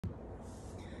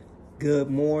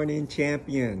Good morning,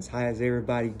 champions. How is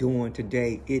everybody doing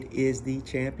today? It is the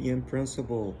champion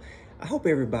principle. I hope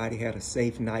everybody had a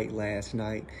safe night last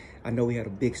night. I know we had a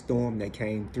big storm that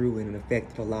came through and it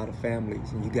affected a lot of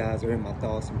families, and you guys are in my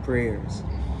thoughts and prayers.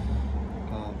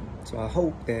 So I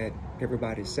hope that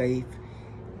everybody's safe,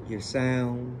 you're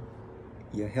sound,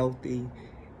 you're healthy,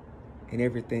 and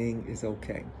everything is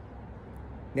okay.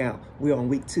 Now, we're on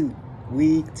week two.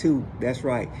 Week two, that's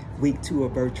right. Week two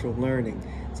of virtual learning.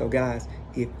 So guys,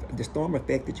 if the storm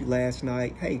affected you last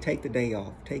night, hey, take the day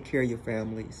off. Take care of your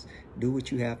families. Do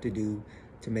what you have to do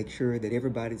to make sure that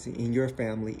everybody's in your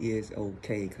family is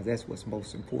okay, because that's what's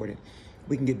most important.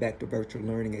 We can get back to virtual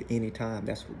learning at any time.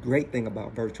 That's the great thing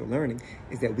about virtual learning,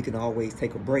 is that we can always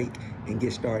take a break and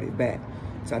get started back.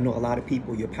 So I know a lot of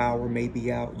people, your power may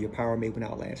be out. Your power may went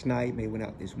out last night, may went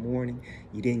out this morning.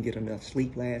 You didn't get enough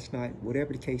sleep last night,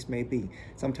 whatever the case may be.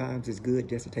 Sometimes it's good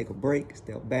just to take a break,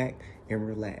 step back, and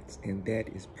relax. And that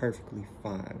is perfectly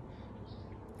fine.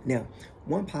 Now,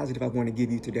 one positive I want to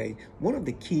give you today, one of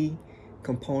the key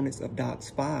components of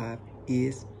DOCS5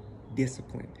 is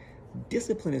discipline.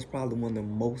 Discipline is probably one of the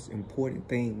most important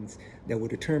things that will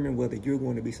determine whether you're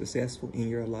going to be successful in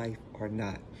your life or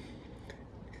not.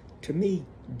 To me,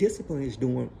 discipline is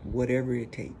doing whatever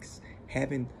it takes,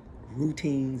 having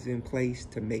routines in place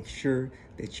to make sure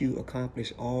that you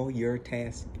accomplish all your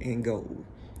tasks and goals.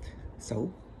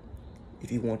 So,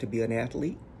 if you want to be an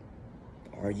athlete,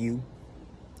 are you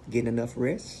getting enough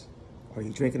rest? Are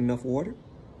you drinking enough water?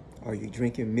 Are you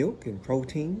drinking milk and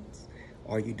proteins?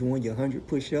 Are you doing your 100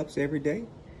 push-ups every day?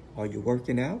 Are you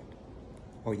working out?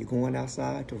 Are you going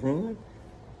outside to run?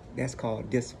 That's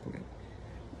called discipline.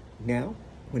 Now,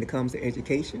 when it comes to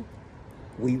education,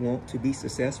 we want to be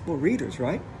successful readers,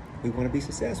 right? We want to be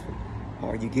successful.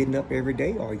 Are you getting up every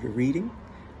day? Are you reading?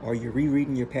 Are you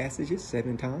rereading your passages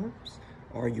 7 times?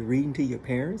 Are you reading to your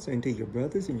parents and to your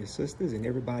brothers and your sisters and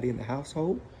everybody in the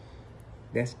household?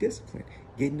 That's discipline.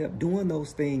 Getting up, doing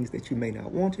those things that you may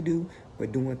not want to do,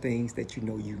 but doing things that you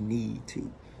know you need to.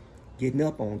 Getting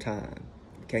up on time.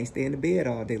 You can't stay in the bed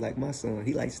all day like my son.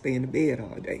 He likes to stay in the bed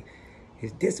all day.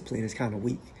 His discipline is kind of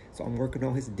weak. So I'm working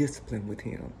on his discipline with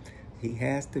him. He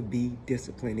has to be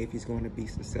disciplined if he's going to be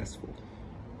successful.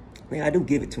 Man, I do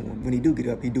give it to him. When he do get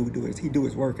up, he do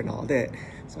his work and all that.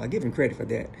 So I give him credit for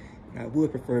that. I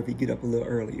would prefer if he get up a little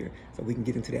earlier so we can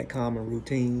get into that common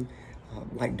routine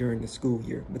like during the school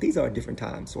year. But these are different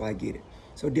times, so I get it.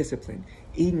 So discipline,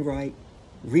 eating right,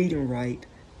 reading right,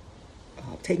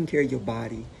 taking care of your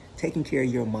body, taking care of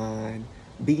your mind,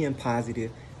 being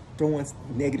positive, throwing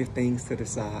negative things to the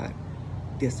side.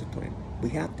 Discipline. We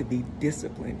have to be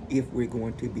disciplined if we're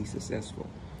going to be successful.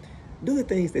 Do the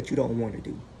things that you don't want to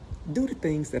do. Do the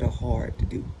things that are hard to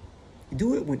do.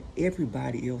 Do it when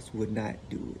everybody else would not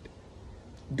do it.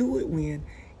 Do it when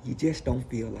you just don't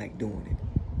feel like doing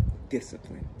it.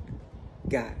 Discipline.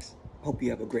 Guys, hope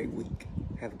you have a great week.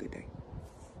 Have a good day.